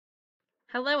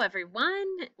Hello, everyone.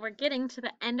 We're getting to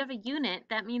the end of a unit.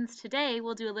 That means today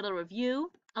we'll do a little review,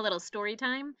 a little story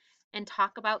time, and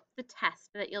talk about the test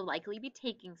that you'll likely be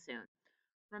taking soon.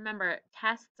 Remember,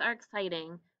 tests are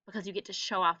exciting because you get to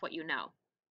show off what you know.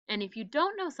 And if you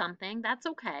don't know something, that's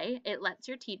okay. It lets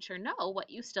your teacher know what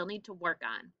you still need to work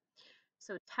on.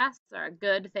 So tests are a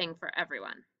good thing for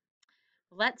everyone.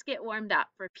 Let's get warmed up.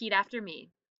 Repeat after me.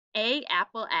 A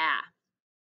apple a.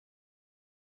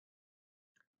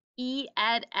 E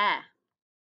ed e.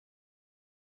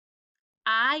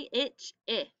 I itch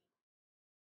I.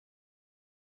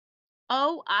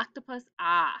 O octopus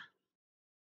ah.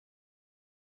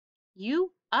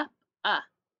 U up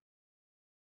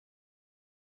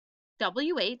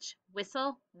WH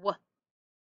whistle w.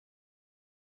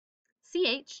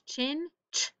 CH chin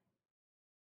ch.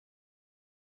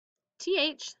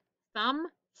 TH thumb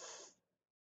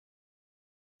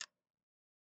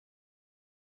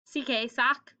CK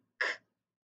sock k.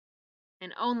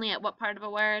 And only at what part of a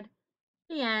word?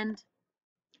 The end.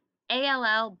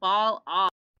 ALL ball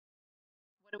all.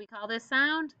 What do we call this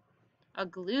sound? A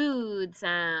glued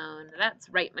sound. That's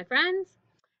right, my friends.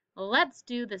 Let's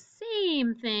do the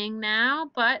same thing now,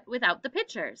 but without the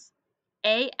pictures.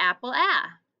 A apple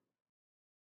a.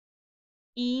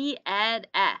 E ed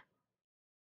e.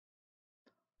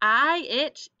 I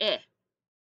itch I.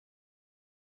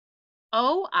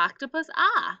 O octopus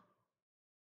ah.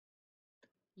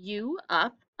 U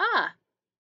up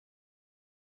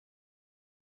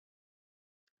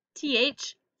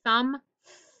TH thumb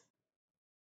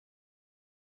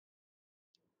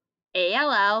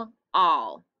ALL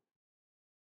all.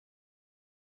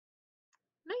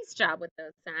 Nice job with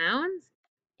those sounds.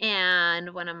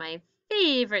 And one of my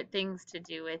favorite things to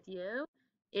do with you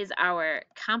is our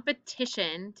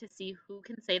competition to see who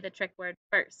can say the trick word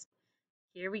first.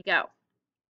 Here we go.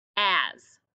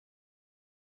 As,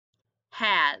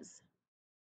 has,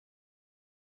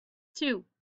 to,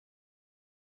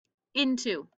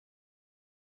 into,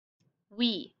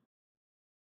 we,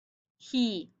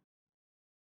 he,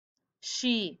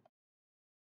 she,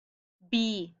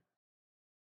 be,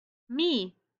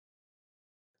 me,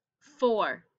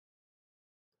 for,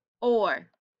 or,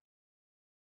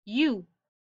 you,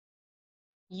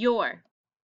 your,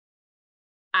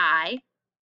 I,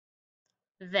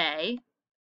 they,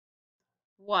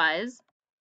 was,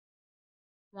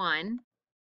 one,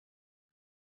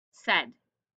 said.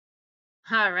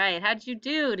 All right, how'd you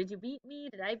do? Did you beat me?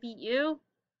 Did I beat you?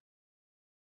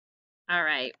 All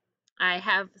right, I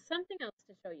have something else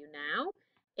to show you now.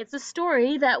 It's a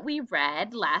story that we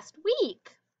read last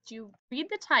week. Did you read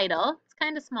the title? It's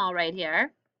kind of small right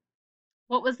here.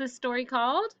 What was this story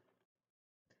called?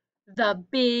 The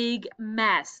Big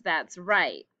Mess. That's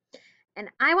right. And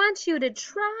I want you to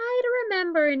try to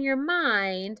remember in your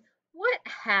mind what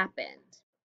happened.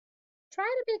 Try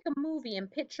to make a movie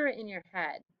and picture it in your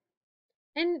head.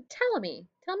 And tell me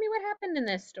what happened in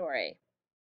this story.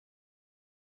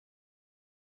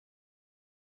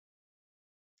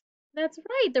 That's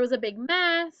right, there was a big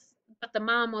mess, but the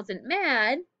mom wasn't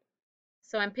mad.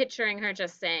 So I'm picturing her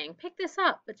just saying, pick this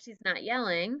up, but she's not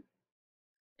yelling.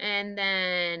 And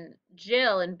then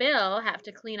Jill and Bill have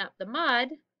to clean up the mud,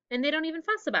 and they don't even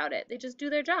fuss about it. They just do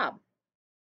their job.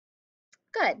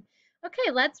 Good.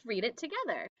 Okay, let's read it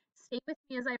together. Stay with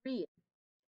me as I read.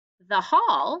 The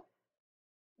hall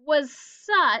was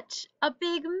such a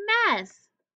big mess.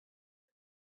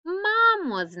 Mom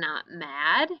was not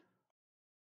mad.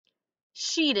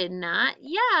 She did not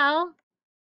yell,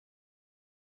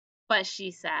 but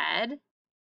she said,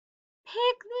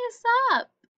 pick this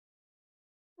up.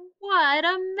 What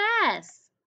a mess,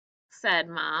 said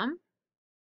Mom.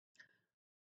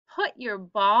 Put your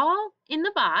ball in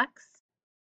the box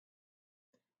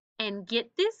and get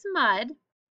this mud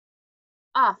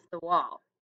off the wall.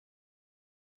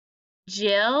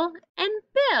 Jill and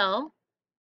Bill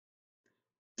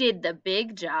did the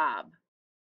big job.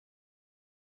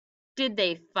 Did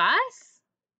they fuss?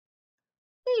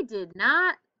 They did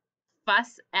not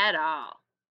fuss at all.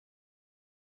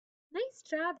 Nice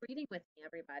job reading with me,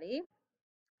 everybody.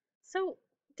 So,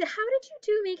 how did you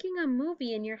do making a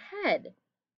movie in your head?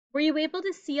 Were you able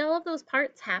to see all of those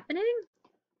parts happening?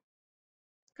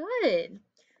 Good.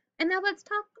 And now let's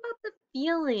talk about the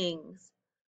feelings.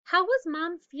 How was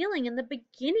Mom feeling in the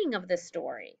beginning of the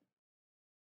story?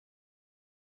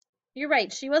 You're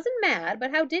right, she wasn't mad,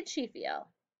 but how did she feel?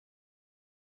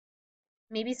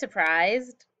 Maybe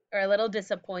surprised or a little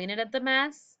disappointed at the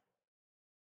mess?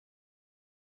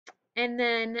 And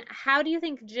then how do you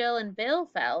think Jill and Bill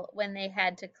felt when they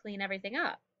had to clean everything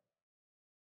up?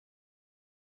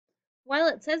 Well,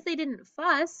 it says they didn't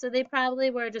fuss, so they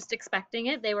probably were just expecting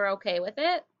it. They were okay with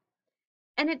it.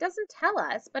 And it doesn't tell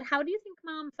us, but how do you think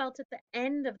Mom felt at the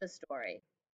end of the story?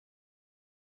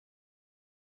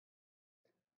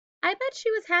 I bet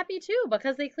she was happy too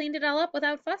because they cleaned it all up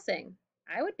without fussing.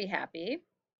 I would be happy.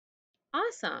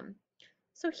 Awesome.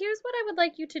 So here's what I would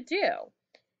like you to do.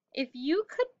 If you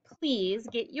could please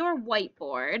get your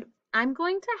whiteboard, I'm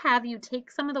going to have you take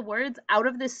some of the words out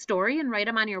of this story and write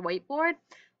them on your whiteboard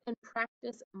and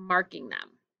practice marking them.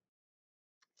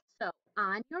 So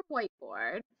on your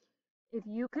whiteboard, if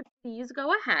you could please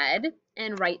go ahead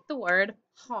and write the word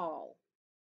hall.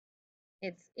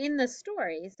 It's in the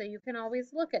story, so you can always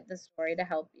look at the story to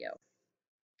help you.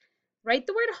 Write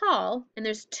the word hall, and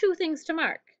there's two things to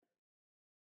mark.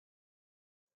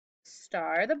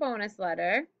 Star the bonus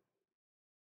letter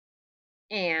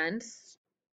and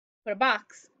put a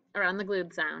box around the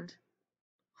glued sound.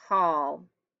 Hall.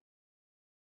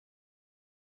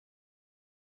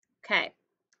 Okay,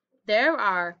 there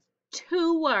are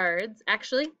two words,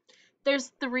 actually,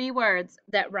 there's three words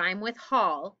that rhyme with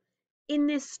hall in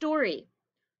this story.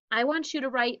 I want you to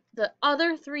write the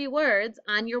other three words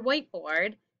on your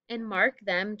whiteboard and mark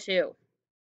them too.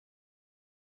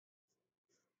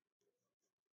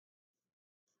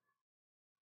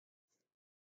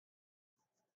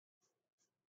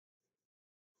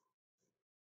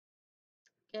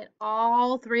 Get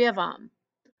all three of them.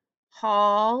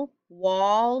 Hall,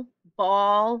 wall,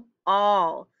 ball,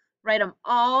 all. Write them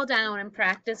all down and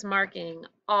practice marking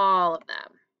all of them.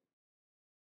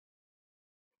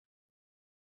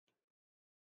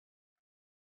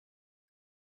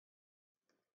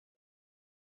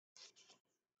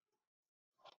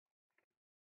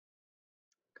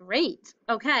 Great.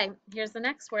 Okay, here's the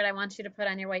next word I want you to put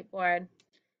on your whiteboard.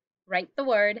 Write the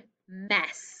word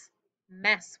mess.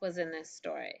 Mess was in this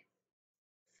story.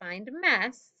 Find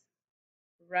mess,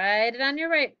 write it on your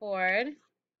whiteboard,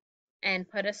 and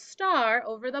put a star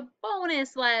over the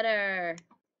bonus letter.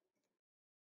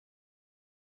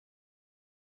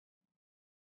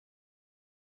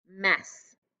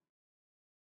 Mess.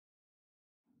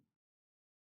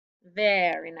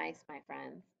 Very nice, my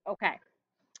friends. Okay,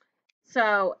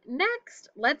 so next,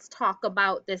 let's talk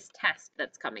about this test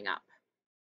that's coming up.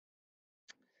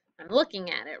 I'm looking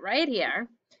at it right here,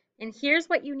 and here's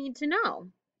what you need to know.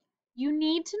 You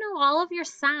need to know all of your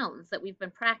sounds that we've been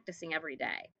practicing every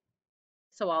day.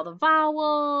 So all the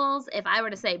vowels, if I were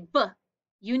to say B,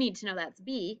 you need to know that's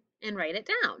B and write it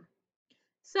down.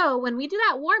 So when we do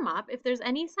that warm up, if there's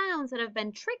any sounds that have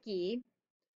been tricky,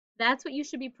 that's what you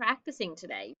should be practicing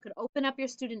today. You could open up your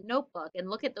student notebook and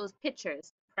look at those pictures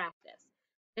to practice.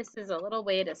 This is a little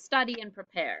way to study and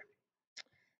prepare.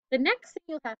 The next thing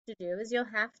you'll have to do is you'll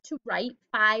have to write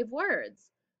 5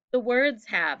 words. The words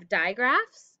have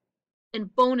digraphs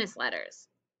and bonus letters.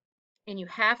 And you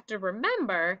have to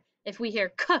remember if we hear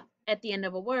k at the end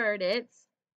of a word, it's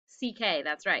CK,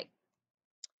 that's right.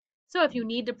 So if you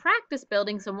need to practice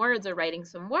building some words or writing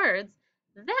some words,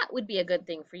 that would be a good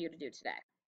thing for you to do today.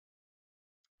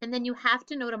 And then you have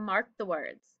to know to mark the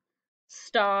words.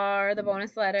 Star, the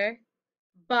bonus letter,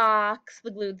 box,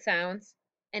 the glued sounds,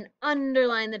 and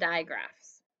underline the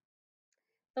digraphs.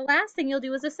 The last thing you'll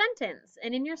do is a sentence.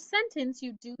 And in your sentence,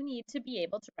 you do need to be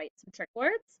able to write some trick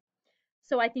words.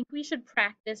 So I think we should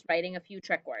practice writing a few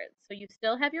trick words. So you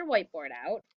still have your whiteboard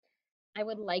out. I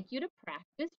would like you to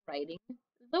practice writing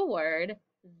the word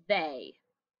they.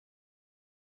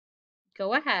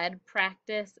 Go ahead,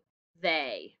 practice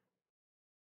they.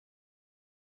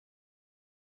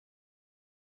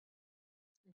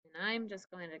 And I'm just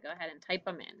going to go ahead and type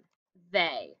them in.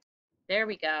 They. There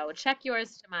we go. Check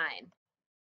yours to mine.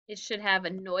 It should have a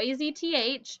noisy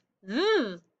TH,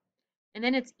 and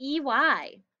then it's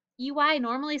EY. EY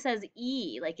normally says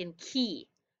E, like in key,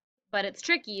 but it's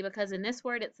tricky because in this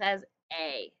word it says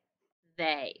A.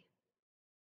 They.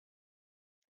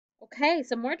 Okay,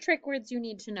 some more trick words you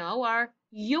need to know are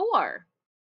your.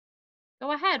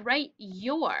 Go ahead, write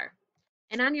your.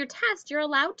 And on your test, you're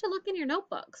allowed to look in your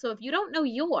notebook. So if you don't know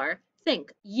your,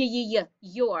 think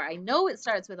your. I know it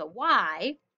starts with a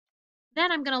Y.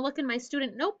 Then I'm going to look in my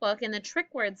student notebook in the trick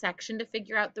word section to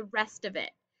figure out the rest of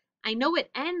it. I know it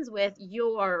ends with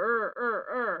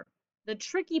your. The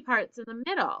tricky part's in the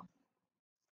middle.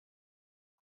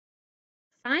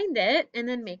 Find it and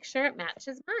then make sure it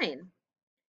matches mine.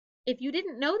 If you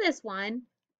didn't know this one,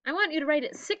 I want you to write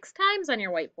it 6 times on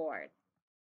your whiteboard.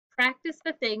 Practice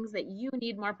the things that you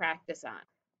need more practice on.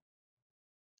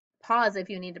 Pause if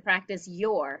you need to practice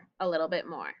your a little bit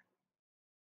more.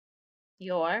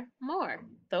 Your, more.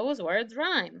 Those words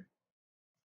rhyme.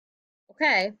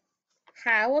 Okay,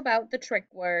 how about the trick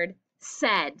word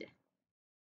said?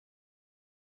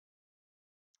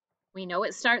 We know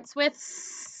it starts with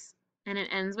S and it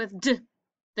ends with D.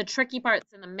 The tricky part's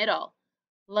in the middle.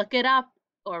 Look it up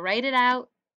or write it out.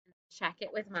 Check it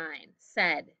with mine.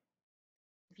 Said.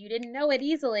 If you didn't know it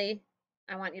easily,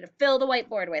 I want you to fill the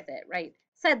whiteboard with it. Right?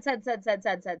 Said.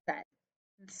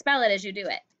 Spell it as you do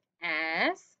it.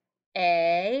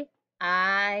 S-A-I-D.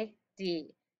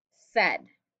 Said.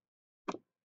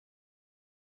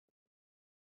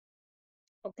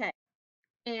 Okay.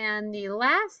 And the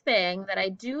last thing that I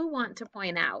do want to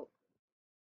point out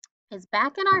is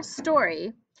back in our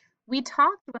story, we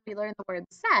talked when we learned the word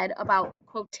said about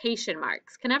quotation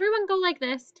marks. Can everyone go like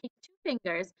this? Take two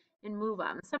fingers and move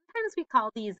them. Sometimes we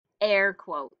call these air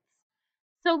quotes.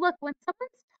 So look, when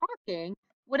someone's talking,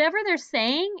 whatever they're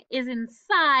saying is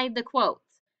inside the quotes.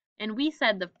 And we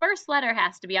said the first letter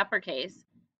has to be uppercase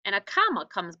and a comma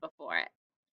comes before it.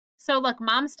 So look,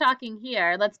 mom's talking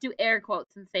here. Let's do air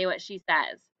quotes and say what she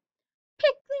says.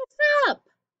 Pick this up.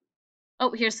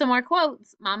 Oh, here's some more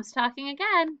quotes. Mom's talking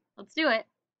again. Let's do it.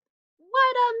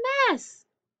 What a mess.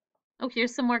 Oh,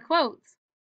 here's some more quotes.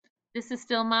 This is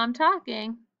still mom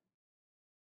talking.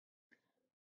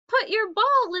 Put your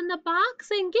ball in the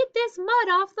box and get this mud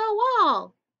off the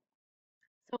wall.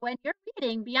 So when you're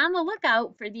reading, be on the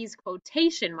lookout for these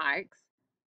quotation marks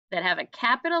that have a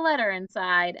capital letter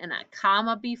inside and a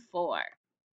comma before.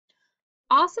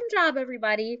 Awesome job,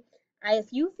 everybody.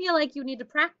 If you feel like you need to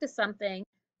practice something,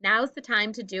 now's the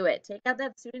time to do it. Take out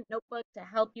that student notebook to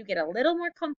help you get a little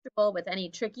more comfortable with any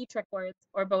tricky trick words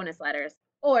or bonus letters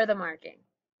or the marking.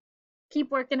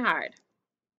 Keep working hard.